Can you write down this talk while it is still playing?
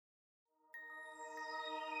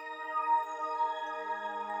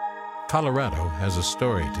Colorado has a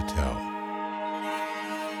story to tell.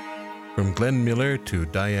 From Glenn Miller to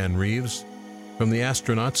Diane Reeves, from the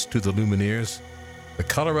astronauts to the Lumineers, the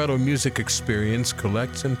Colorado Music Experience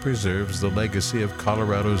collects and preserves the legacy of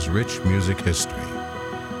Colorado's rich music history,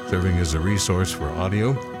 serving as a resource for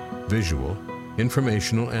audio, visual,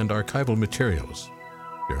 informational, and archival materials.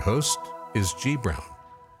 Your host is G. Brown.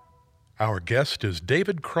 Our guest is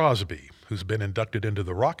David Crosby, who's been inducted into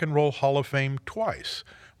the Rock and Roll Hall of Fame twice,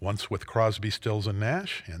 once with Crosby, Stills, and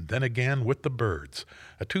Nash, and then again with the Byrds.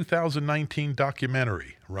 A 2019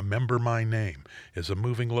 documentary, Remember My Name, is a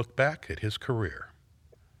moving look back at his career.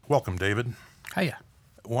 Welcome, David. Hiya.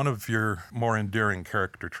 One of your more endearing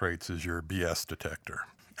character traits is your BS detector.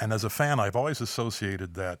 And as a fan, I've always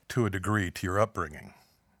associated that to a degree to your upbringing.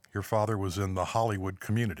 Your father was in the Hollywood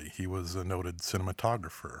community. He was a noted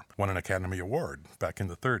cinematographer, won an Academy Award back in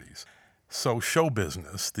the 30s. So show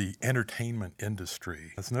business, the entertainment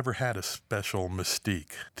industry, has never had a special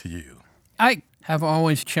mystique to you. I have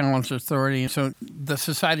always challenged authority, so the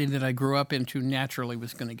society that I grew up into naturally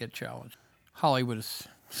was going to get challenged. Hollywood is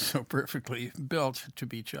so perfectly built to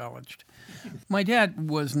be challenged. My dad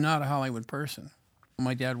was not a Hollywood person.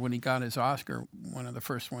 My dad, when he got his Oscar, one of the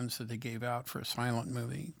first ones that they gave out for a silent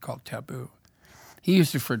movie called Taboo, he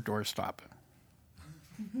used it for a doorstop.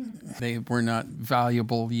 They were not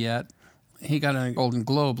valuable yet. He got a Golden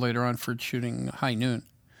Globe later on for shooting High Noon.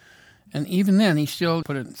 And even then, he still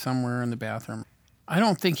put it somewhere in the bathroom. I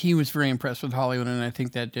don't think he was very impressed with Hollywood, and I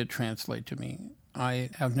think that did translate to me. I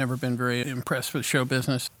have never been very impressed with show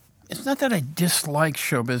business. It's not that I dislike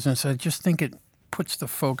show business. I just think it puts the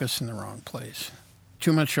focus in the wrong place.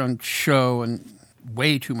 Too much on show and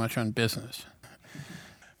way too much on business.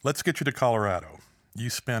 Let's get you to Colorado. You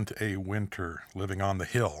spent a winter living on the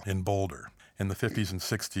Hill in Boulder. In the 50s and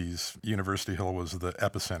 60s, University Hill was the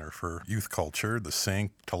epicenter for youth culture, the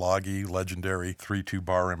Sink, Tulagi, legendary 3-2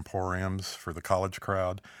 bar emporiums for the college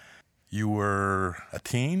crowd. You were a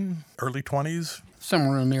teen, early 20s?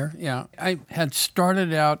 Somewhere in there, yeah. I had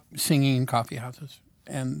started out singing in coffee houses.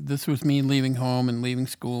 And this was me leaving home and leaving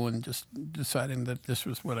school and just deciding that this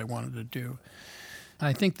was what I wanted to do.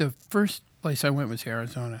 I think the first place I went was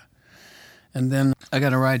Arizona. And then I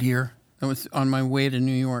got a ride here. I was on my way to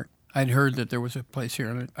New York. I'd heard that there was a place here,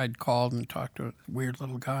 and I'd called and talked to a weird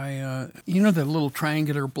little guy. You know that little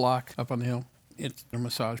triangular block up on the hill? It's a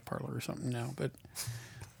massage parlor or something now. But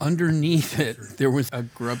underneath it, there was a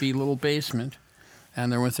grubby little basement,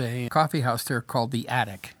 and there was a coffee house there called The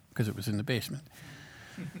Attic, because it was in the basement.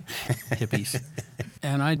 Hippies.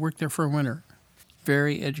 And I worked there for a winter.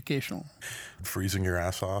 Very educational. Freezing your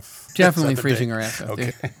ass off? Definitely freezing our ass off.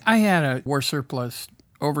 Okay. I had a war surplus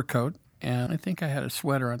overcoat, and I think I had a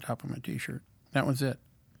sweater on top of my T-shirt. That was it.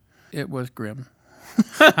 It was grim.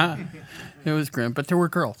 It was grim, but there were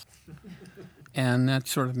girls. And that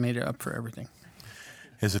sort of made it up for everything.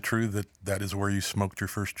 Is it true that that is where you smoked your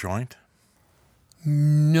first joint?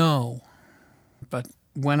 No. But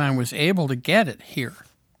when I was able to get it here,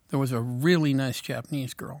 there was a really nice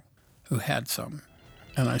Japanese girl who had some,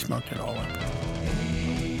 and I smoked it all up.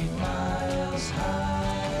 8 miles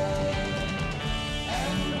high,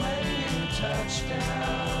 and when you touch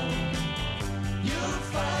down, you'll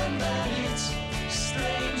find that it's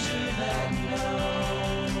stranger than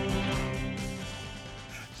known.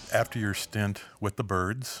 After your stint with the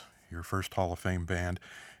Byrds, your first Hall of Fame band,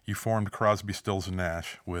 you formed Crosby, Stills, and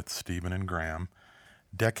Nash with Stephen and Graham.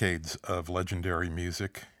 Decades of legendary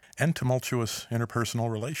music and tumultuous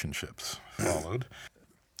interpersonal relationships followed.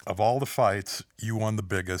 Of all the fights, you won the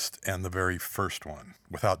biggest and the very first one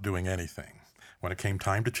without doing anything. When it came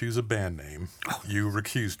time to choose a band name, you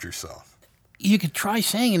recused yourself. You could try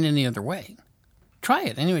saying it any other way. Try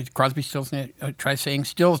it. Anyway, Crosby, Stills, Nash. Try saying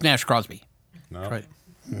Stills, Nash, Crosby. No. Try it.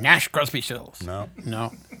 Nash, Crosby, Stills. No.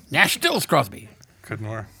 No. Nash, Stills, Crosby. Couldn't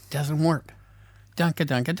work. Doesn't work. Dunka,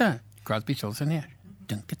 dunka, dun. Crosby, Stills, and Nash.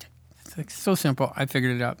 It's like so simple. I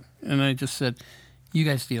figured it out. And I just said, you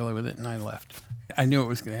guys deal with it, and I left. I knew it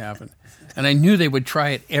was going to happen. And I knew they would try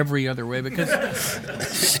it every other way because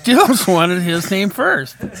Stills wanted his name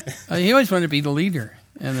first. He always wanted to be the leader.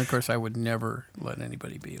 And, of course, I would never let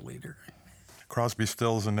anybody be a leader. Crosby,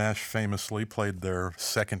 Stills, and Nash famously played their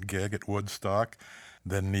second gig at Woodstock.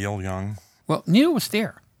 Then Neil Young. Well, Neil was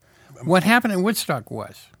there. What happened at Woodstock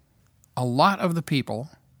was a lot of the people,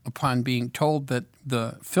 upon being told that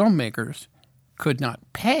the filmmakers could not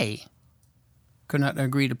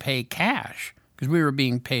agree to pay cash, because we were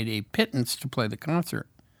being paid a pittance to play the concert.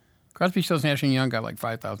 Crosby, Stills, Nash & Young got like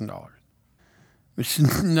 $5,000, which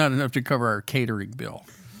is not enough to cover our catering bill.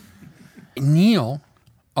 Neil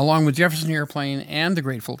along with Jefferson Airplane and the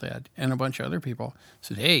Grateful Dead and a bunch of other people,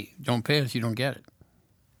 said, hey, don't pay us, you don't get it.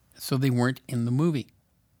 So they weren't in the movie.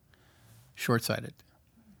 Short-sighted.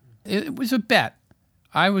 It was a bet.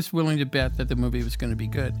 I was willing to bet that the movie was going to be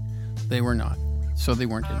good. They were not. So they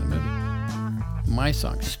weren't in the movie. My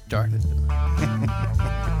song started the movie.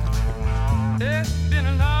 It's been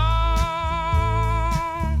a long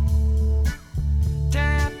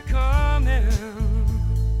time coming.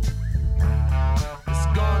 It's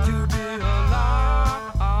going to be a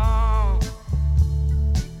long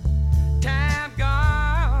time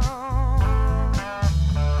gone.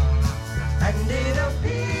 And it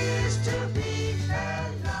appears to be a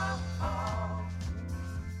long.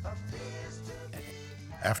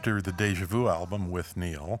 After the Deja Vu album with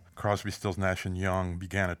Neil, Crosby, Stills, Nash & Young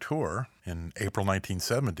began a tour in April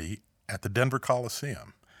 1970 at the Denver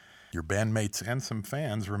Coliseum. Your bandmates and some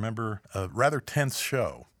fans remember a rather tense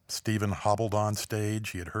show. Stephen hobbled on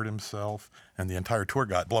stage, he had hurt himself, and the entire tour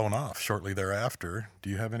got blown off shortly thereafter. Do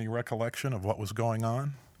you have any recollection of what was going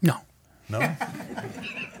on? No. No?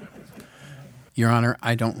 Your Honor,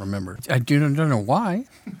 I don't remember. I don't know why.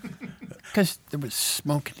 Because there was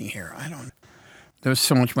smoke in the air. There was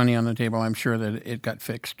so much money on the table, I'm sure that it got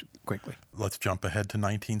fixed quickly. Let's jump ahead to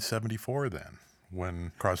 1974 then,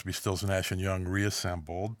 when Crosby, Stills, Nash & Young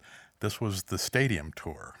reassembled. This was the stadium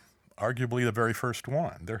tour, arguably the very first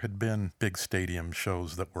one. There had been big stadium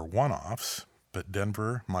shows that were one-offs, but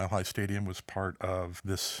Denver, Mile High Stadium, was part of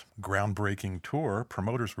this groundbreaking tour.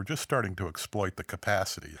 Promoters were just starting to exploit the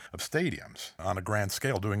capacity of stadiums on a grand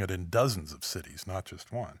scale, doing it in dozens of cities, not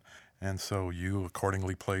just one. And so you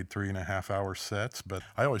accordingly played 3.5-hour sets, but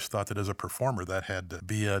I always thought that as a performer that had to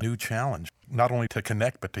be a new challenge, not only to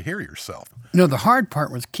connect, but to hear yourself. No, the hard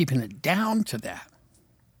part was keeping it down to that.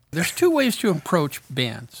 There's two ways to approach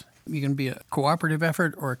bands. You can be a cooperative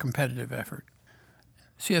effort or a competitive effort.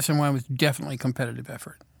 CSNY was definitely a competitive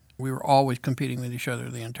effort. We were always competing with each other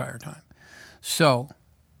the entire time. So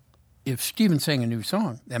if Stephen sang a new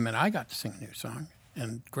song, that meant I got to sing a new song,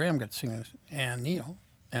 and Graham got to sing it, and Neil.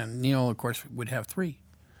 And Neil, of course, would have 3.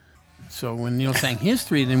 So when Neil sang his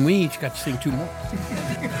 3, then we each got to sing 2 more.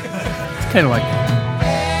 It's kind of like that.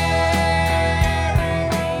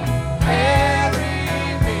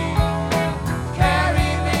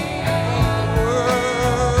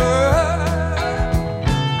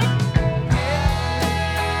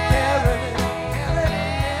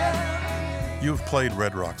 You've played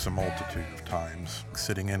Red Rocks a multitude of times.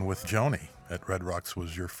 Sitting in with Joni at Red Rocks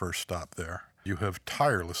was your first stop there. You have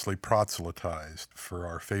tirelessly proselytized for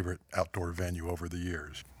our favorite outdoor venue over the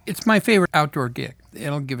years. It's my favorite outdoor gig.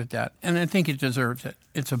 I'll give it that. And I think it deserves it.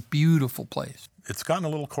 It's a beautiful place. It's gotten a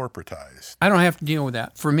little corporatized. I don't have to deal with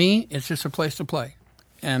that. For me, it's just a place to play.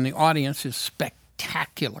 And the audience is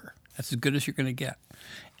spectacular. That's as good as you're going to get.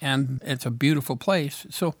 And it's a beautiful place.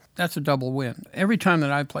 So that's a double win. Every time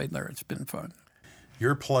that I've played there, it's been fun.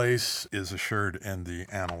 Your place is assured in the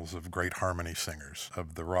annals of great harmony singers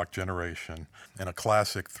of the rock generation. In a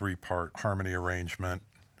classic 3-part harmony arrangement,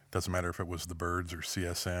 doesn't matter if it was the Byrds or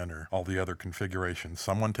CSN or all the other configurations,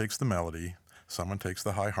 someone takes the melody, someone takes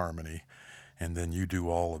the high harmony, and then you do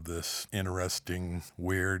all of this interesting,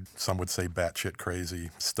 weird, some would say batshit crazy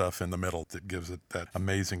stuff in the middle that gives it that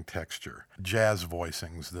amazing texture. Jazz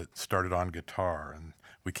voicings that started on guitar, and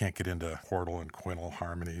we can't get into quartal and quintal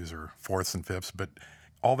harmonies or fourths and fifths, but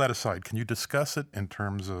all that aside, can you discuss it in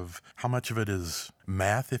terms of how much of it is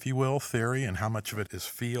math, if you will, theory, and how much of it is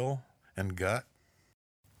feel and gut?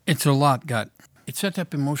 It's a lot gut. It sets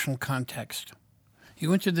up emotional context.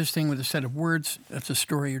 You enter this thing with a set of words, that's a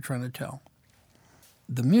story you're trying to tell.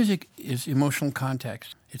 The music is emotional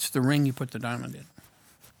context. It's the ring you put the diamond in.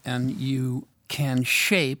 And you can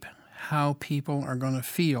shape how people are going to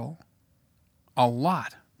feel a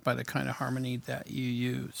lot by the kind of harmony that you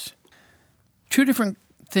use. 2 different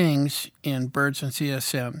things in Byrds and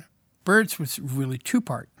CSN. Byrds was really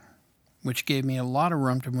 2-part, which gave me a lot of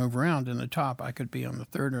room to move around in the top. I could be on the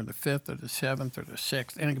 3rd or the 5th or the 7th or the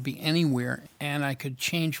 6th, and it could be anywhere. And I could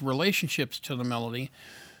change relationships to the melody,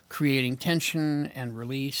 creating tension and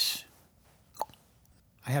release.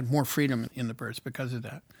 I had more freedom in the Byrds because of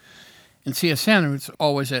that. In CSN, it was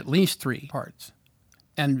always at least 3 parts.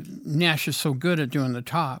 And Nash is so good at doing the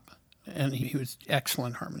top, and he was an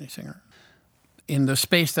excellent harmony singer. In the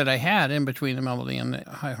space that I had in between the melody and the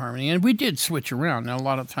high harmony, and we did switch around. Now, a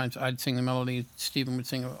lot of times I'd sing the melody, Stephen would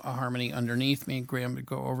sing a harmony underneath me, Graham would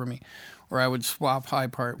go over me, or I would swap high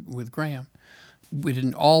part with Graham. We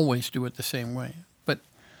didn't always do it the same way. But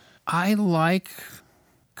I like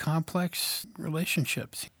complex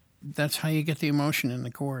relationships. That's how you get the emotion in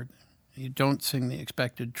the chord. You don't sing the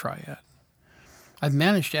expected triad. I've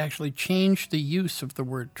managed to actually change the use of the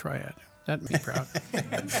word triad. That made me proud.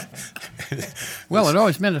 Well, it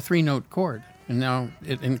always meant a 3-note chord, and now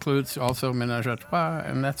it includes also ménage à trois,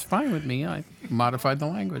 and that's fine with me. I modified the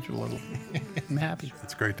language a little. I'm happy.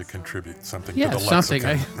 It's great to contribute something Yeah, to the something.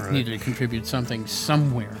 lexicon. I right? needed to contribute something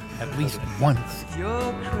somewhere, at least once.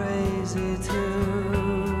 You're crazy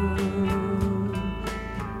too.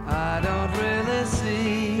 I don't really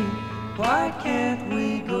see why can't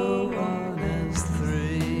we go on as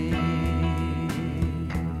three?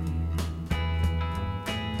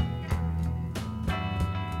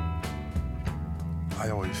 I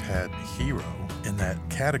always had hero in that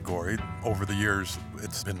category. Over the years,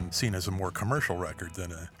 it's been seen as a more commercial record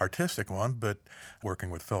than an artistic one, but working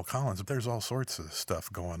with Phil Collins, there's all sorts of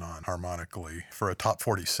stuff going on harmonically for a top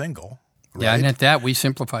 40 single. Right? Yeah, and at that, we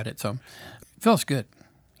simplified it some. Phil's good.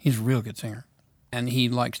 He's a real good singer. And he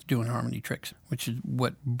likes doing harmony tricks, which is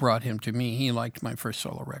what brought him to me. He liked my first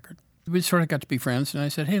solo record. We sort of got to be friends, and I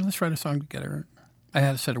said, hey, let's write a song together. I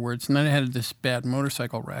had a set of words, and then I had this bad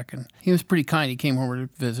motorcycle wreck, and he was pretty kind. He came over to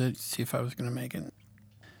visit, see if I was going to make it.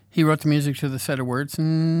 He wrote the music to the set of words,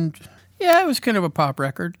 and yeah, it was kind of a pop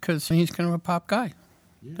record because he's kind of a pop guy.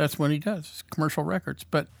 Yeah. That's what he does, commercial records.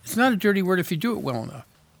 But it's not a dirty word if you do it well enough.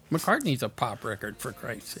 McCartney's a pop record, for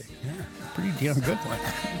Christ's sake. Yeah, pretty damn good one.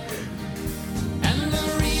 And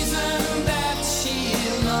the reason that she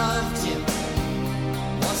loved him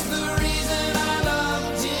was the reason I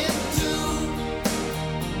loved him too.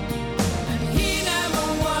 And he never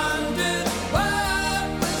wondered what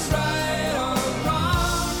was right or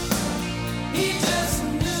wrong. He just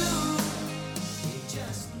knew.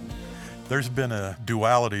 There's been a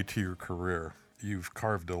duality to your career. You've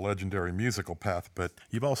carved a legendary musical path, but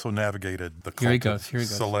you've also navigated the cult of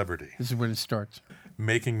celebrity. This is where it starts.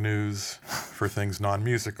 Making news for things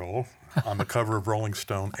non-musical on the cover of Rolling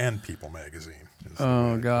Stone and People magazine.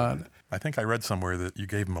 Oh, God. I think I read somewhere that you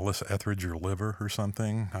gave Melissa Etheridge your liver or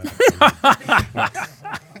something.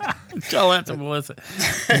 Tell that to Melissa.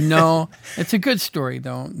 No, it's a good story,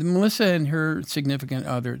 though. Melissa and her significant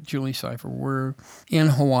other, Julie Cypher, were in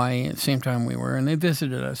Hawaii at the same time we were, and they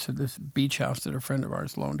visited us at this beach house that a friend of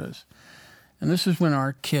ours loaned us. And this was when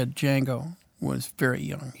our kid, Django, was very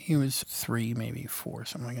young. He was 3, maybe 4,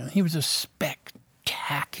 something like that. He was a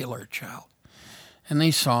spectacular child. And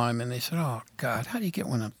they saw him, and they said, oh, God, how do you get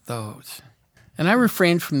one of those? And I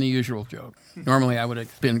refrained from the usual joke. Normally, I would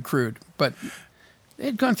have been crude, but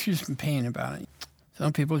they'd gone through some pain about it.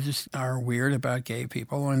 Some people just are weird about gay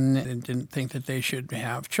people and didn't think that they should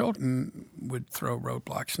have children, would throw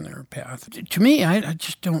roadblocks in their path. To me, I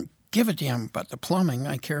just don't give a damn about the plumbing.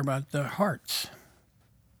 I care about the hearts.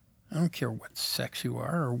 I don't care what sex you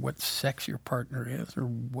are or what sex your partner is or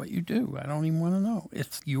what you do. I don't even want to know.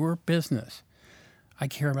 It's your business. I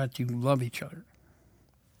care about you love each other.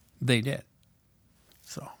 They did.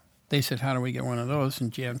 So they said, how do we get one of those?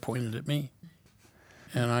 And Jan pointed at me.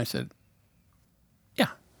 And I said,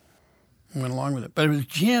 yeah. I went along with it. But it was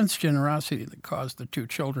Jan's generosity that caused the 2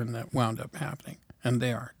 children that wound up happening. And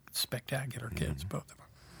they are spectacular kids, both of them.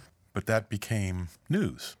 But that became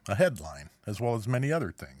news, a headline, as well as many other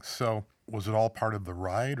things. So was it all part of the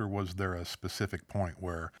ride, or was there a specific point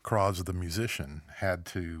where Croz, the musician, had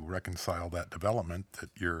to reconcile that development that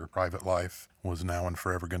your private life was now and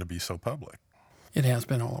forever going to be so public? It has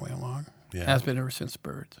been all the way along. Yeah. It has been ever since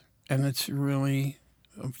Birds. And it's really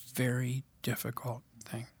a very difficult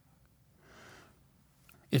thing.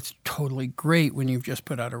 It's totally great when you've just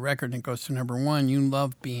put out a record and it goes to number 1. You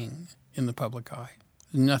love being in the public eye.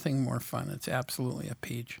 There's nothing more fun. It's absolutely a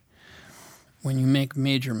peach. When you make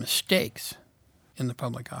major mistakes in the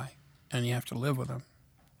public eye and you have to live with them,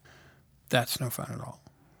 that's no fun at all.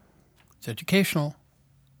 It's educational.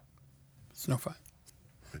 It's no fun.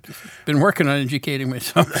 Been working on educating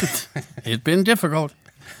myself. It's been difficult.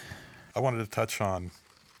 I wanted to touch on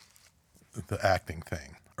the acting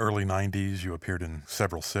thing. Early 90s, you appeared in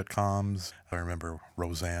several sitcoms. I remember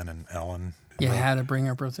Roseanne and Ellen. You had to bring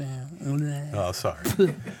up Roseanne. Oh, sorry.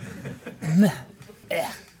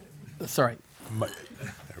 Sorry.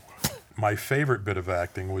 My favorite bit of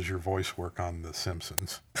acting was your voice work on The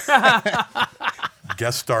Simpsons.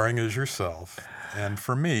 Guest starring as yourself. And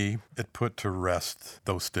for me, it put to rest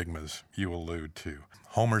those stigmas you allude to.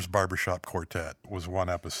 Homer's Barbershop Quartet was one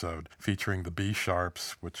episode featuring the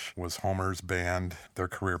B-Sharps, which was Homer's band. Their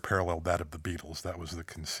career paralleled that of the Beatles. That was the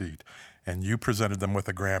conceit. And you presented them with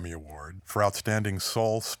a Grammy Award for Outstanding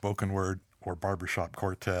Soul, Spoken Word, or Barbershop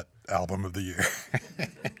Quartet Album of the Year.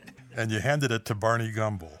 And you handed it to Barney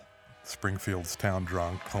Gumble, Springfield's town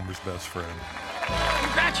drunk, Homer's best friend.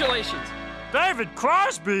 Congratulations! David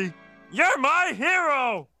Crosby, you're my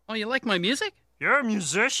hero! Oh, you like my music? You're a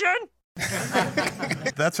musician?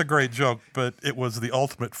 That's a great joke, but it was the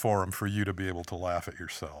ultimate forum for you to be able to laugh at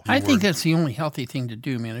yourself. I think that's the only healthy thing to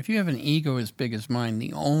do, man. If you have an ego as big as mine,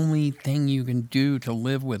 the only thing you can do to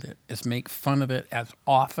live with it is make fun of it as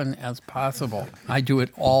often as possible. I do it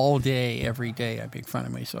all day, every day. I make fun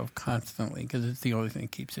of myself constantly because it's the only thing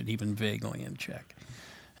that keeps it even vaguely in check.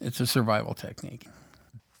 It's a survival technique.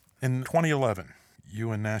 In 2011,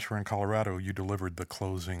 you and Nash were in Colorado. You delivered the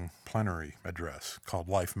closing plenary address called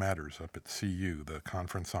Life Matters up at CU, the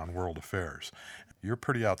Conference on World Affairs. You're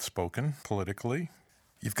pretty outspoken politically.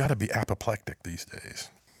 You've got to be apoplectic these days.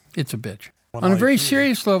 It's a bitch. On a very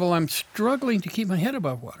serious level, I'm struggling to keep my head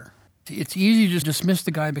above water. It's easy to dismiss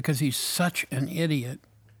the guy because he's such an idiot.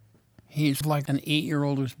 He's like an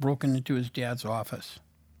 8-year-old who's broken into his dad's office.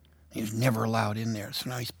 He was never allowed in there, so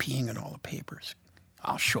now he's peeing at all the papers.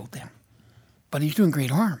 I'll show them. But he's doing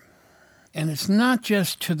great harm. And it's not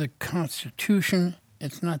just to the Constitution.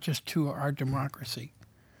 It's not just to our democracy.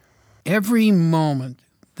 Every moment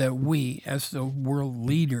that we, as the world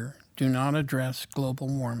leader, do not address global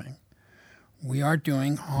warming, we are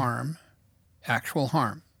doing harm, actual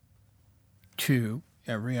harm, to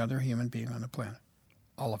every other human being on the planet.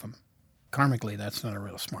 All of them. Karmically, that's not a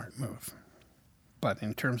real smart move. But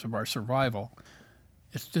in terms of our survival,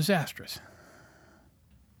 it's disastrous.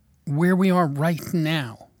 Where we are right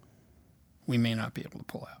now, we may not be able to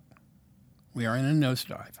pull out. We are in a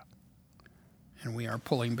nosedive, and we are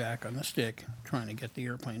pulling back on the stick, trying to get the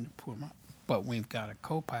airplane to pull up. But we've got a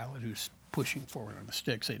co-pilot who's pushing forward on the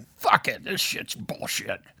stick, saying, "Fuck it, this shit's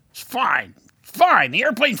bullshit. It's fine. It's fine. The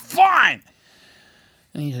airplane's fine."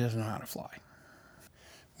 And he doesn't know how to fly.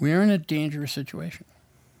 We are in a dangerous situation.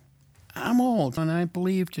 I'm old, and I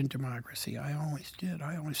believed in democracy. I always did.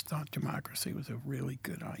 I always thought democracy was a really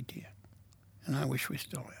good idea. And I wish we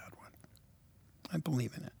still had one. I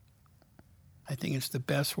believe in it. I think it's the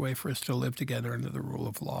best way for us to live together under the rule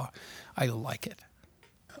of law. I like it.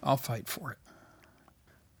 I'll fight for it.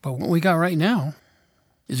 But what we got right now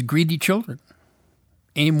is greedy children.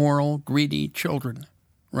 Amoral, greedy children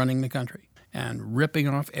running the country and ripping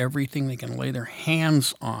off everything they can lay their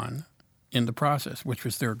hands on in the process, which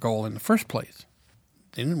was their goal in the first place.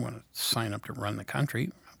 They didn't want to sign up to run the country.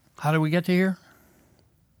 How did we get to here?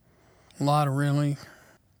 A lot of really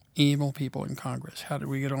evil people in Congress. How did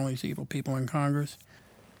we get all these evil people in Congress?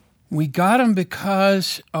 We got them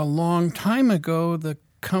because a long time ago, the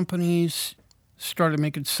companies started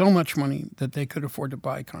making so much money that they could afford to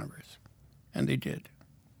buy Congress. And they did.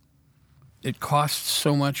 It costs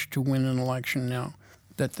so much to win an election now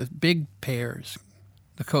that the big payers,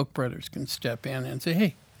 the Koch brothers, can step in and say,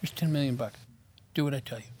 "Hey, here's $10 million. Do what I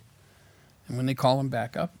tell you." And when they call them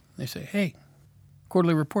back up, they say, "Hey,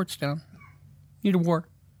 quarterly report's down. Need a war.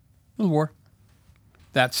 A little war."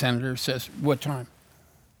 That senator says, "What time?"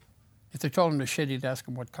 If they told him to shit, he'd ask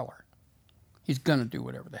him what color. He's going to do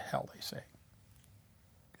whatever the hell they say.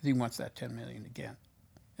 Because he wants that $10 million again.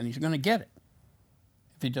 And he's going to get it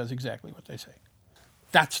if he does exactly what they say.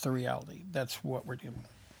 That's the reality. That's what we're dealing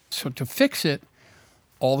with. So to fix it,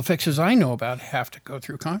 all the fixes I know about have to go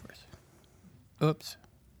through Congress. Oops.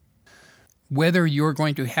 Whether you're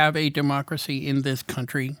going to have a democracy in this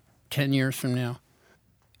country 10 years from now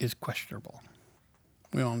is questionable.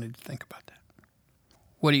 We all need to think about that.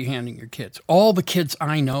 What are you handing your kids? All the kids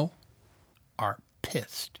I know are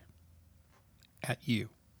pissed at you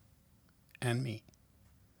and me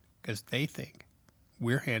because they think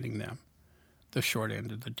we're handing them the short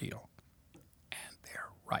end of the deal. And they're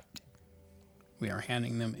right. We are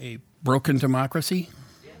handing them a broken democracy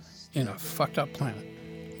in a fucked up planet.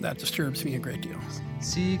 That disturbs me a great deal.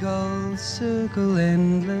 Seagulls circle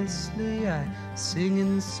endlessly, I sing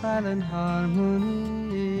in silent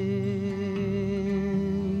harmony.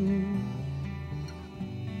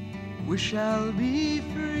 We shall be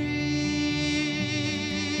free.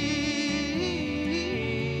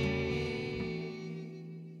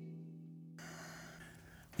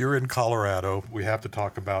 You're in Colorado. We have to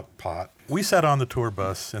talk about pot. We sat on the tour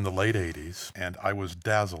bus in the late 80s, and I was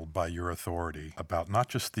dazzled by your authority about not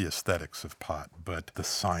just the aesthetics of pot, but the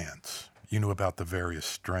science. You knew about the various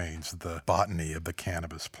strains, the botany of the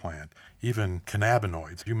cannabis plant, even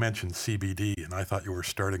cannabinoids. You mentioned CBD, and I thought you were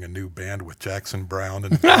starting a new band with Jackson Browne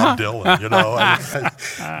and Bob Dylan, you know.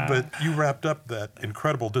 But you wrapped up that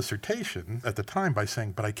incredible dissertation at the time by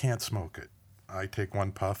saying, "But I can't smoke it. I take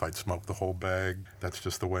one puff, I'd smoke the whole bag. That's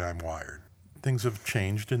just the way I'm wired." Things have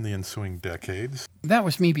changed in the ensuing decades. That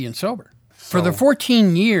was me being sober. For the 14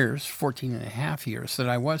 and a half years that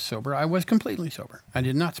I was sober, I was completely sober. I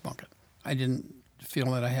did not smoke it. I didn't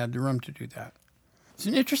feel that I had the room to do that. It's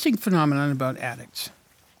an interesting phenomenon about addicts.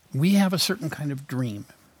 We have a certain kind of dream.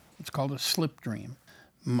 It's called a slip dream.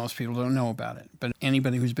 Most people don't know about it, but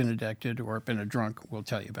anybody who's been addicted or been a drunk will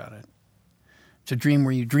tell you about it. It's a dream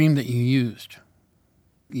where you dream that you used.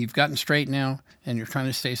 You've gotten straight now, and you're trying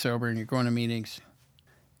to stay sober, and you're going to meetings,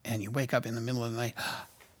 and you wake up in the middle of the night,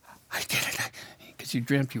 I did it, because you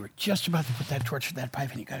dreamt you were just about to put that torch to that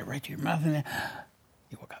pipe, and you got it right to your mouth, and then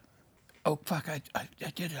you woke up. Oh, fuck, I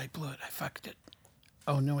did it, I blew it, I fucked it.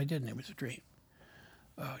 Oh, no, I didn't, it was a dream.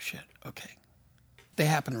 Oh, shit, okay. They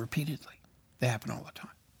happen repeatedly. They happen all the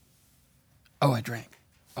time. Oh, I drank.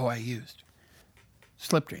 Oh, I used.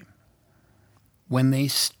 Slip dream. When they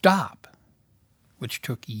stop, which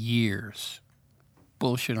took years,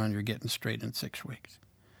 bullshit on your getting straight in 6 weeks,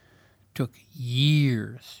 took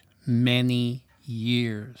years, many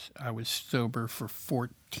years. I was sober for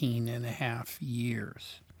 14 and a half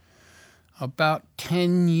years. About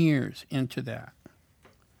 10 years into that,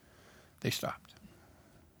 they stopped.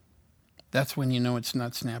 That's when you know it's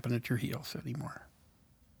not snapping at your heels anymore.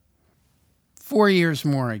 4 years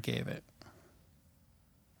more I gave it.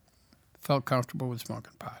 Felt comfortable with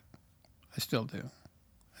smoking pot. I still do.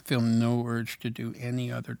 I feel no urge to do any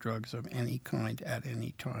other drugs of any kind at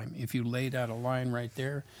any time. If you laid out a line right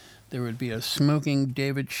there, there would be a smoking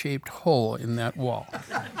David-shaped hole in that wall.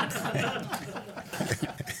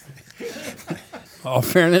 All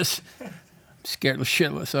fairness, I'm scared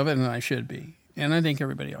shitless of it, and I should be. And I think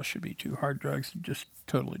everybody else should be too. Hard drugs are just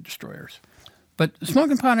totally destroyers. But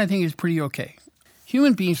smoking pot, I think, is pretty okay.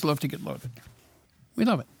 Human beings love to get loaded. We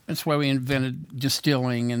love it. That's why we invented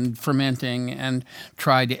distilling and fermenting and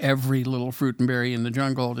tried every little fruit and berry in the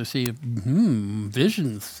jungle to see if,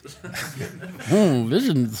 visions.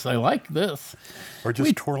 Visions, I like this. Or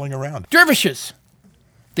just twirling around. Dervishes.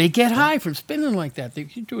 They get high from spinning like that. They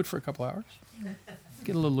do it for a couple hours.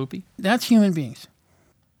 Get a little loopy. That's human beings.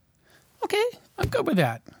 Okay, I'm good with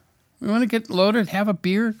that. We want to get loaded, have a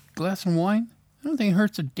beer, glass of wine. I don't think it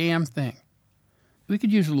hurts a damn thing. We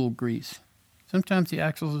could use a little grease. Sometimes the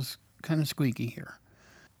axle is kind of squeaky here.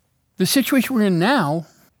 The situation we're in now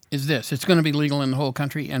is this. It's going to be legal in the whole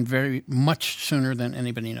country and very much sooner than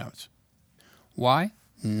anybody knows. Why?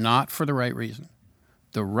 Not for the right reason.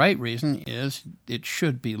 The right reason is it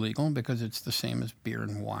should be legal because it's the same as beer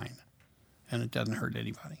and wine, and it doesn't hurt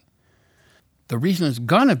anybody. The reason it's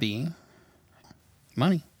going to be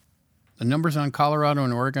money. The numbers on Colorado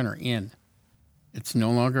and Oregon are in. It's no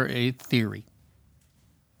longer a theory.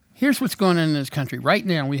 Here's what's going on in this country. Right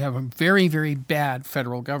now, we have a very, very bad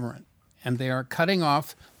federal government, and they are cutting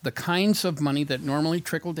off the kinds of money that normally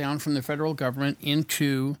trickle down from the federal government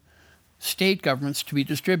into state governments to be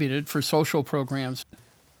distributed for social programs.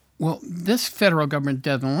 Well, this federal government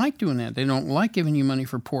doesn't like doing that. They don't like giving you money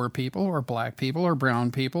for poor people or black people or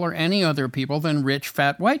brown people or any other people than rich,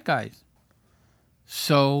 fat, white guys.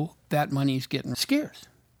 So that money's getting scarce,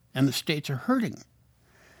 and the states are hurting.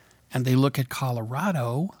 And they look at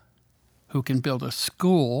Colorado, who can build a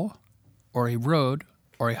school or a road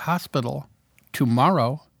or a hospital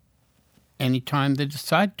tomorrow, anytime they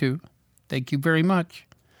decide to. Thank you very much.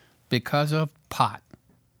 Because of pot,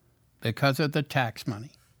 because of the tax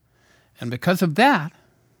money. And because of that,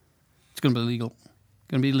 it's going to be legal. It's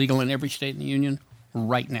going to be legal in every state in the union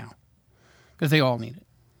right now, because they all need it.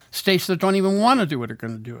 States that don't even want to do it are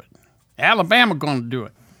going to do it. Alabama's going to do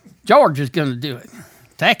it. Georgia's going to do it.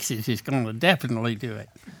 Texas is going to definitely do it.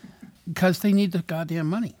 Because they need the goddamn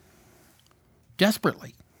money.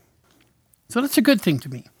 Desperately. So that's a good thing to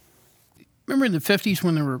me. Remember in the 50s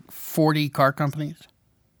when there were 40 car companies?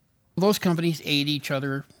 Those companies ate each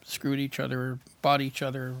other, screwed each other, bought each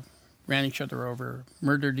other, ran each other over,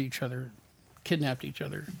 murdered each other, kidnapped each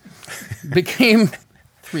other, became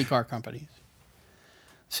 3 car companies.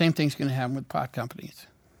 Same thing's going to happen with pot companies.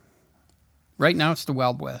 Right now it's the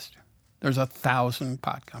Wild West. There's 1,000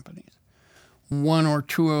 pot companies. 1 or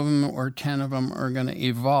 2 of them or 10 of them are going to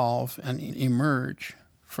evolve and emerge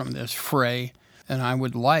from this fray. And I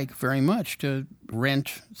would like very much to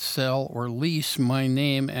rent, sell, or lease my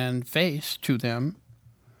name and face to them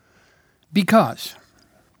because,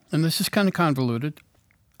 and this is kind of convoluted,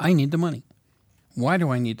 I need the money. Why do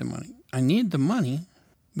I need the money? I need the money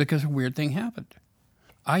because a weird thing happened.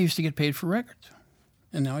 I used to get paid for records,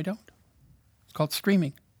 and now I don't. It's called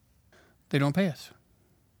streaming. They don't pay us.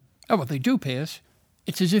 Oh, well, they do pay us.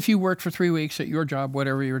 It's as if you worked for 3 weeks at your job,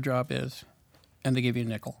 whatever your job is, and they give you a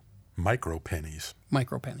nickel. Micro pennies.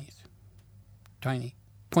 Micro pennies. Tiny.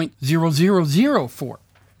 0.0004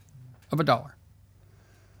 of a dollar.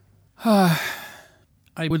 I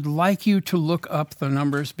would like you to look up the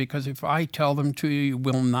numbers because if I tell them to you, you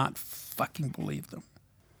will not fucking believe them.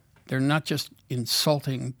 They're not just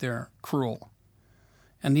insulting, they're cruel.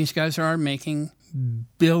 And these guys are making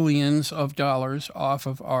billions of dollars off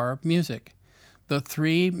of our music. The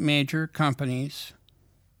 3 major companies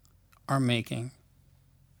are making,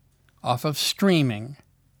 off of streaming,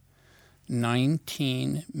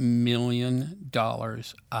 $19 million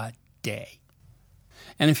a day.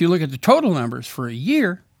 And if you look at the total numbers for a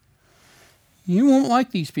year, you won't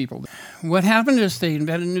like these people. What happened is they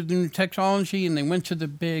invented new technology and they went to the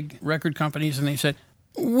big record companies and they said,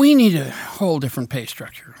 we need a whole different pay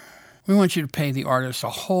structure. We want you to pay the artists a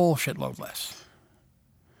whole shitload less.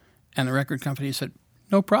 And the record company said,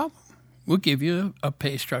 no problem. We'll give you a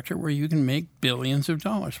pay structure where you can make billions of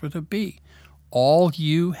dollars with a B. All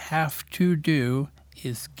you have to do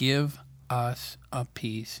is give us a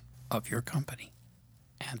piece of your company.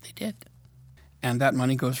 And they did. And that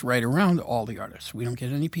money goes right around to all the artists. We don't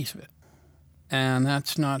get any piece of it. And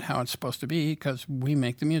that's not how it's supposed to be because we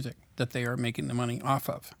make the music that they are making the money off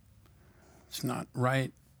of. It's not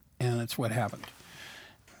right, and it's what happened.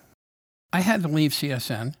 I had to leave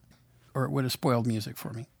CSN, or it would have spoiled music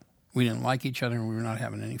for me. We didn't like each other, and we were not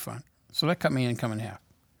having any fun. So that cut my income in half.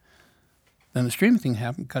 Then the streaming thing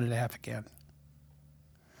happened, cut it in half again.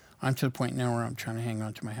 I'm to the point now where I'm trying to hang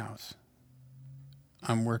on to my house.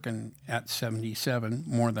 I'm working at 77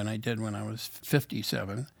 more than I did when I was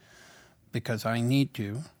 57 because I need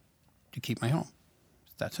to keep my home.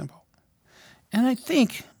 It's that simple. And I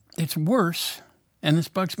think it's worse, and this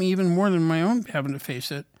bugs me even more than my own having to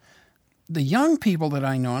face it. The young people that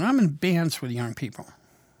I know, and I'm in bands with young people,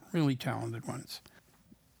 really talented ones,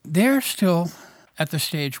 they're still at the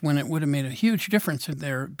stage when it would have made a huge difference in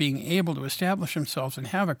their being able to establish themselves and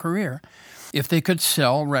have a career if they could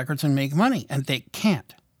sell records and make money, and they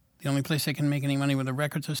can't. The only place they can make any money with the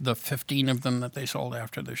records is the 15 of them that they sold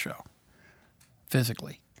after the show,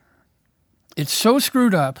 physically. It's so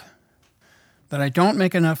screwed up that I don't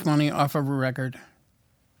make enough money off of a record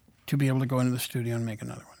to be able to go into the studio and make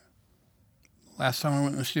another one. Last time I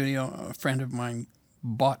went in the studio, a friend of mine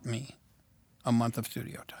bought me a month of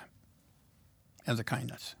studio time as a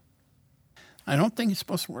kindness. I don't think it's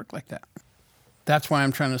supposed to work like that. That's why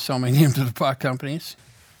I'm trying to sell my name to the pot companies.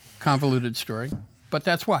 Convoluted story. But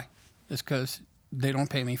that's why. It's because they don't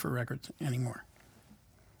pay me for records anymore.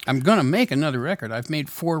 I'm going to make another record. I've made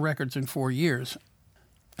 4 records in 4 years,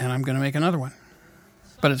 and I'm going to make another one.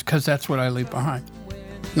 But it's because that's what I leave behind,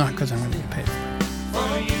 not because I'm going to get paid for it.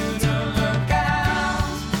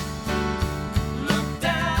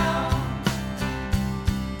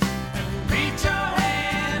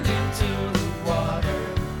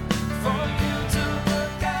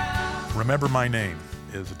 Remember My Name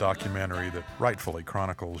is a documentary that rightfully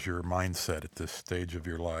chronicles your mindset at this stage of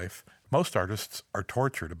your life. Most artists are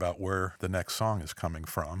tortured about where the next song is coming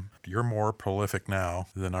from. You're more prolific now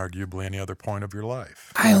than arguably any other point of your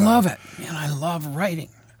life. I love it, and I love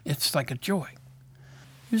writing. It's like a joy.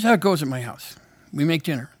 Here's how it goes at my house. We make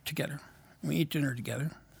dinner together. We eat dinner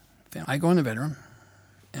together. I go in the bedroom,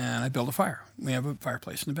 and I build a fire. We have a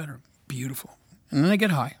fireplace in the bedroom. Beautiful. And then I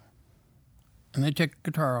get high, and I take a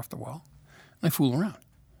guitar off the wall. I fool around.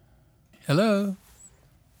 Hello.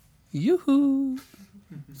 Yoo-hoo.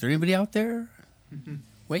 Is there anybody out there?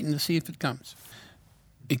 Waiting to see if it comes.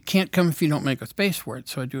 It can't come if you don't make a space for it,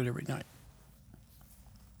 so I do it every night.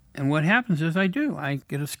 And what happens is I do. I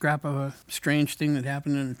get a scrap of a strange thing that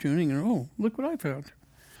happened in a tuning, and oh, look what I found.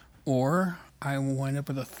 Or I wind up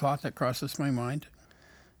with a thought that crosses my mind,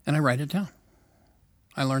 and I write it down.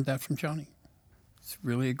 I learned that from Joni. It's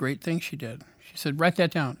really a great thing she did. She said, write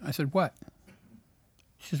that down. I said, what?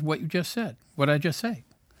 She says, what you just said. What did I just say?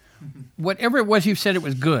 Whatever it was you said, it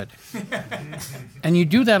was good. And you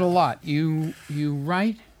do that a lot. You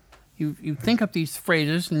write, you think up these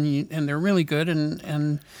phrases, and they're really good.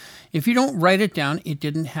 And if you don't write it down, it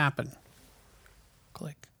didn't happen.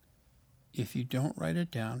 Click. If you don't write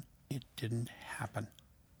it down, it didn't happen.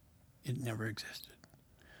 It never existed.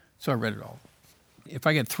 So I read it all. If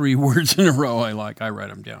I get 3 words in a row I write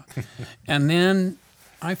them down. And then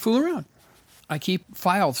I fool around. I keep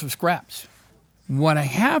files of scraps. What I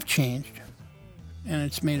have changed, and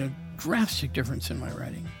it's made a drastic difference in my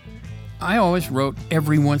writing, I always wrote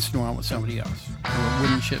every once in a while with somebody else. There were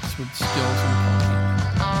wooden ships with stills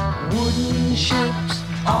and Wooden ships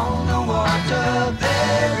on the water,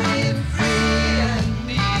 very free and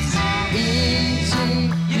easy. Easy,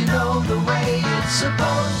 you know the way it's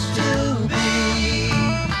supposed to be.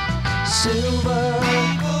 Silver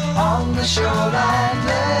on the shoreline,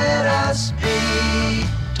 let us be.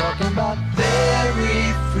 Talking about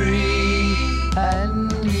very free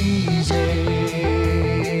and easy.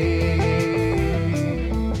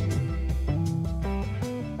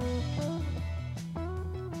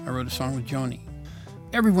 I wrote a song with Joni.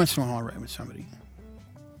 Every once in a while I'll write with somebody.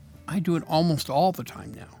 I do it almost all the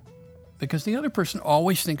time now because the other person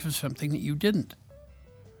always thinks of something that you didn't.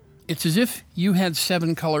 It's as if you had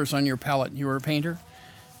 7 colors on your palette and you were a painter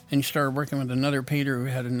and you started working with another painter who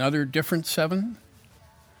had another different 7.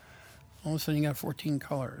 All of a sudden you got 14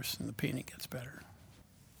 colors and the painting gets better.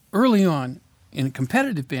 Early on in a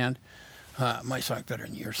competitive band, my song's better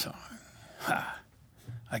than your song. Ha!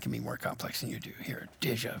 I can be more complex than you do. Here,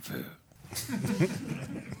 déjà vu.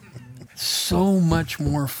 So much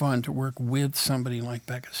more fun to work with somebody like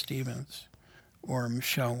Becca Stevens or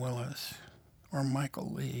Michelle Willis or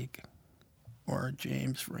Michael League or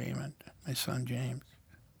James Raymond, my son James.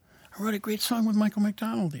 I wrote a great song with Michael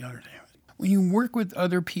McDonald the other day. When you work with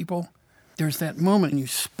other people, there's that moment and you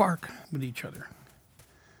spark with each other.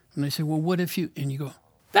 And they say, well, what if you... And you go,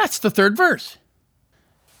 that's the 3rd verse.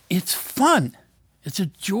 It's fun. It's a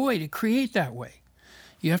joy to create that way.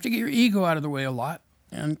 You have to get your ego out of the way a lot.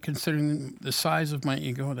 And considering the size of my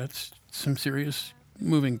ego, that's some serious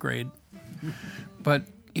moving grade. But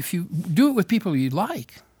if you do it with people you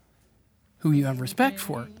like, who you have respect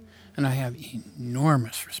for, and I have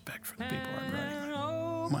enormous respect for the people I'm writing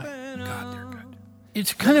with. My God, they're good.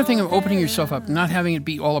 It's the kind of thing of opening yourself up, not having it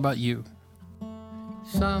be all about you.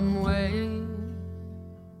 Some way,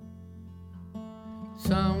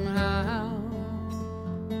 somehow,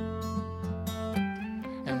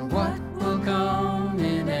 and what will come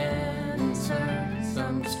in answer?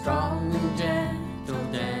 Some strong and gentle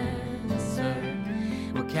dancer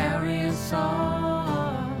will carry us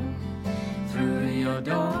on through your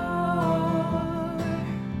door.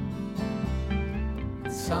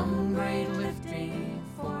 Some great lifting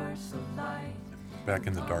force of light. Back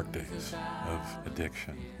in the dark days of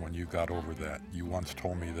addiction, when you got over that, you once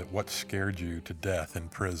told me that what scared you to death in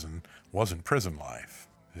prison wasn't prison life.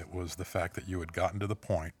 It was the fact that you had gotten to the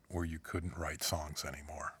point where you couldn't write songs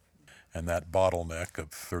anymore. And that bottleneck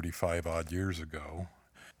of 35 odd years ago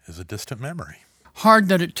is a distant memory. Hard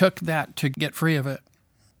that it took that to get free of it.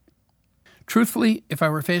 Truthfully, if I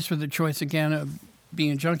were faced with the choice again of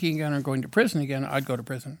being a junkie again or going to prison again, I'd go to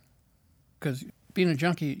prison. Because being a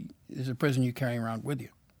junkie is a prison you carry around with you.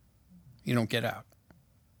 You don't get out.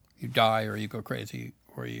 You die or you go crazy,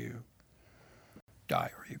 or you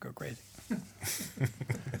die or you go crazy.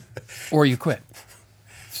 Or you quit.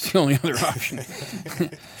 It's the only other option.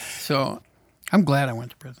 So I'm glad I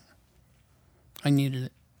went to prison. I needed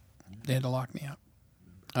it. They had to lock me up.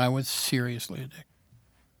 I was seriously addicted.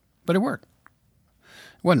 But it worked.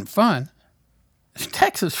 It wasn't fun. It's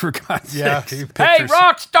Texas, for God's sake. Hey,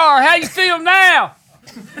 rock star, how you feel now?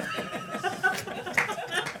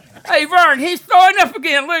 Hey, Vern, he's throwing up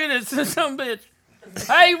again. Look at this son of a bitch.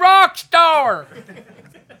 Hey, rock star.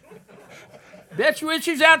 Bet you wish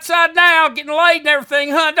he's outside now getting laid and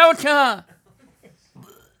everything, huh? Don't you, huh?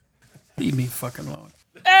 Leave me fucking alone.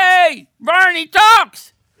 Hey, Vern, he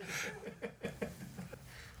talks.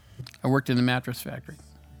 I worked in the mattress factory.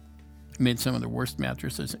 Made some of the worst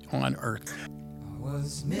mattresses on earth.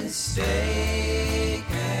 Was mistaken.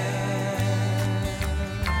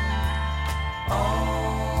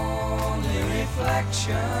 Only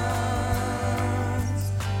reflections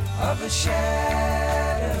of a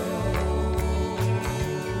shadow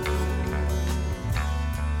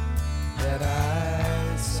that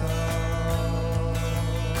I saw.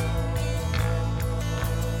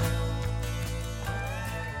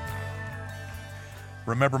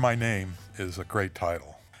 Remember My Name is a great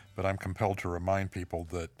title, but I'm compelled to remind people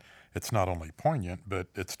that it's not only poignant, but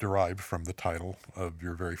it's derived from the title of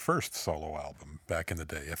your very first solo album back in the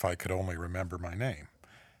day, If I Could Only Remember My Name.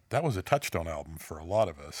 That was a touchstone album for a lot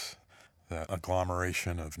of us. That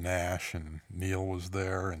agglomeration of Nash and Neil was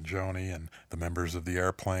there, and Joni, and the members of the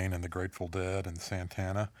Airplane, and the Grateful Dead, and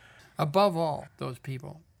Santana. Above all, those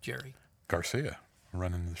people, Jerry Garcia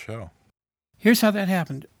running the show. Here's how that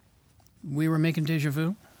happened. We were making Deja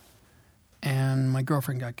Vu, and my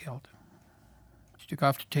girlfriend got killed. She took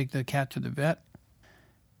off to take the cat to the vet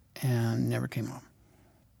and never came home.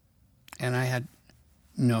 And I had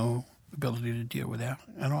no ability to deal with that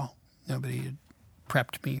at all. Nobody had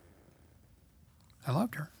prepped me. I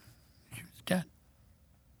loved her. She was dead.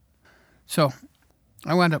 So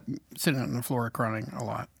I wound up sitting on the floor crying a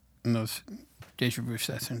lot in those Deja Vu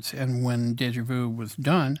sessions. And when Deja Vu was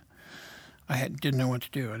done, I didn't know what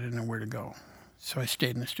to do. I didn't know where to go. So I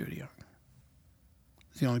stayed in the studio.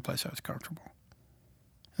 It's the only place I was comfortable.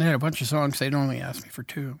 They had a bunch of songs. They'd only asked me for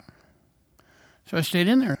 2. So I stayed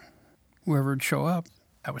in there. Whoever would show up,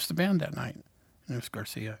 that was the band that night. And it was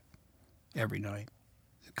Garcia every night.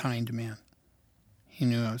 A kind man. He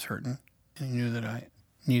knew I was hurting, and he knew that I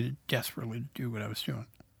needed desperately to do what I was doing.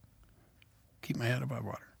 keep my head above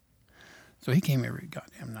water. So he came every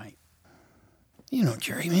goddamn night. You know,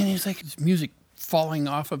 Jerry, man, he's like his music falling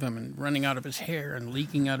off of him and running out of his hair and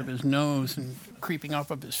leaking out of his nose and creeping off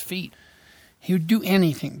of his feet. He would do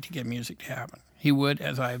anything to get music to happen. He would,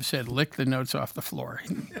 as I have said, lick the notes off the floor.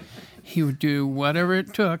 He would do whatever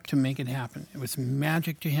it took to make it happen. It was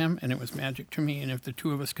magic to him, and it was magic to me. And if the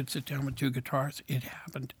two of us could sit down with two guitars, it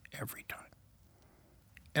happened every time.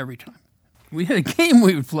 Every time. We had a game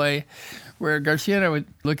we would play where Garcia and I would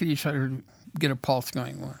look at each other and get a pulse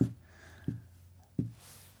going.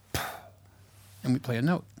 And we'd play a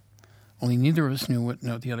note. Only neither of us knew what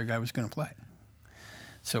note the other guy was going to play.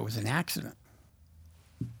 So it was an accident.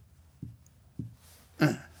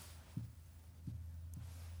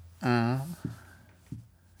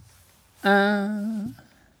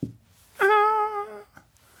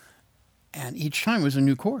 And each time was a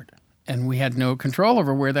new chord. And we had no control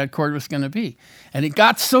over where that chord was going to be. And it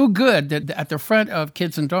got so good that at the front of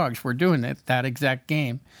Kids and Dogs, we're doing that exact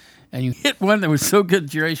game. And you hit one that was so good,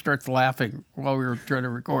 Jerry starts laughing while we were trying to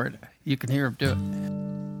record. You can hear him do it.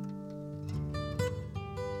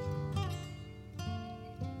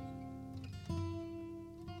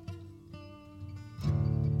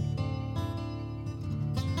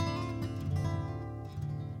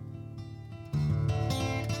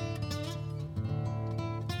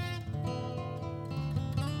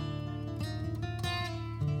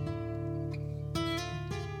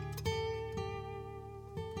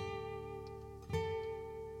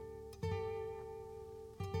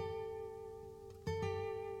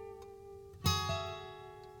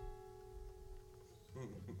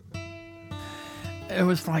 It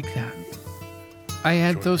was like that. I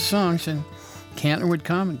had those songs, and Cantor would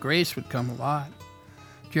come, and Grace would come a lot.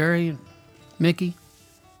 Jerry and Mickey,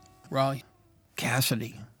 Raleigh,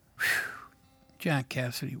 Cassidy. Whew. Jack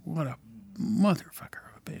Cassidy, what a motherfucker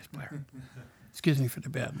of a bass player. Excuse me for the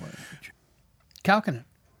bad language. Calcanet.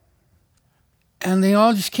 And they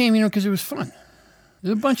all just came, because it was fun.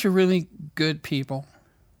 There's a bunch of really good people,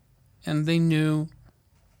 and they knew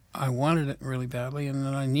I wanted it really badly and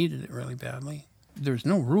that I needed it really badly. There's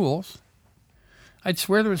no rules. I'd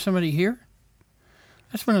swear there was somebody here.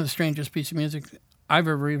 That's one of the strangest pieces of music I've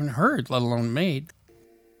ever even heard, let alone made.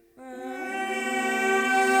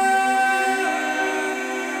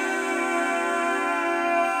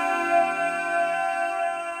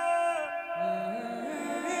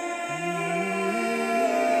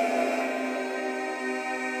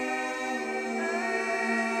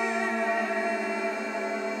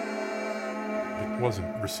 It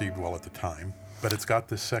wasn't received well at the time, but it's got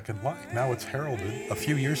this second life. Now it's heralded. A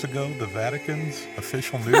few years ago, the Vatican's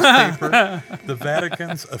official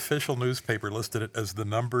newspaper listed it as the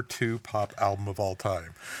 #2 pop album of all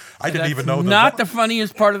time. I didn't even know that. Not the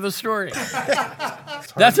funniest part of the story.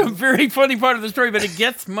 That's a very funny part of the story, but it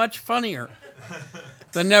gets much funnier.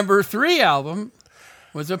 The #3 album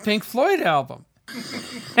was a Pink Floyd album.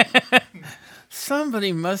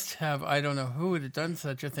 Somebody must have, I don't know who would have done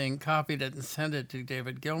such a thing, copied it and sent it to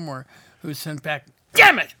David Gilmour, who sent back,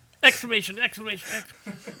 "Damn it!" Exclamation.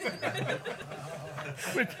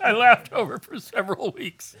 Which I laughed over for several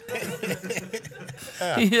weeks.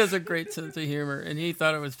 He has a great sense of humor, and he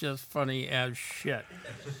thought it was just funny as shit.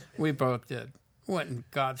 We both did. What in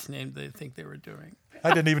God's name did they think they were doing?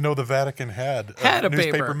 I didn't even know the Vatican had a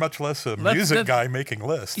newspaper, paper. much less a music guy making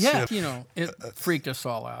lists. Yeah, it freaked us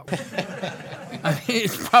all out. I mean,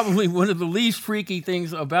 it's probably one of the least freaky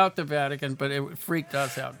things about the Vatican, but it freaked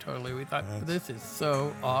us out totally. We thought, this is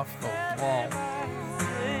so off the wall.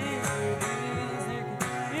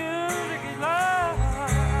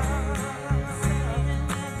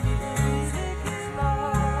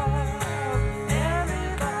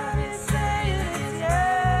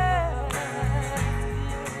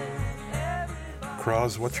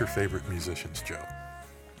 Cross, what's your favorite musicians, Joe?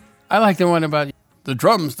 I like the one about the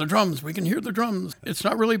drums, we can hear the drums. It's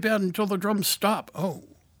not really bad until the drums stop. Oh,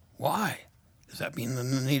 why? Does that mean the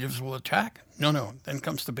natives will attack? No, then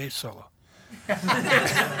comes the bass solo.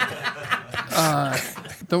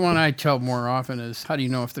 The one I tell more often is, how do you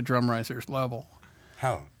know if the drum riser's level?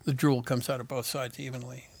 How? The drool comes out of both sides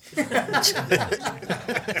evenly.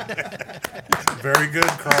 Very good,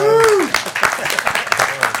 Cross.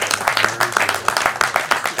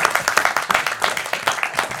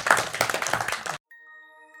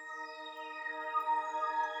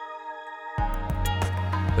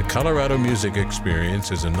 The Colorado Music Experience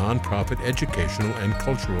is a nonprofit educational and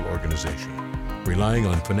cultural organization, relying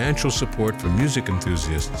on financial support from music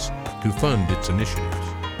enthusiasts to fund its initiatives.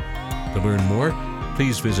 To learn more,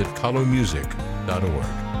 please visit colomusic.org.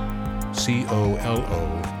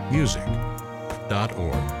 COLO music.org.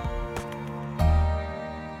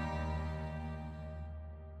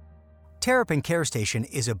 Terrapin Care Station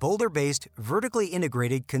is a Boulder-based, vertically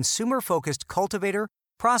integrated, consumer-focused cultivator,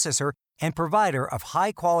 processor, and provider of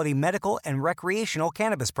high-quality medical and recreational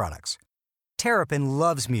cannabis products. Terrapin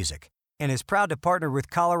loves music and is proud to partner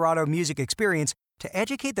with Colorado Music Experience to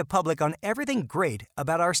educate the public on everything great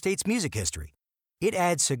about our state's music history. It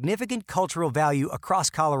adds significant cultural value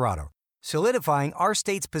across Colorado, solidifying our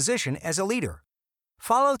state's position as a leader.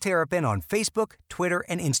 Follow Terrapin on Facebook, Twitter,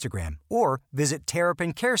 and Instagram, or visit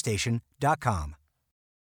terrapincarestation.com.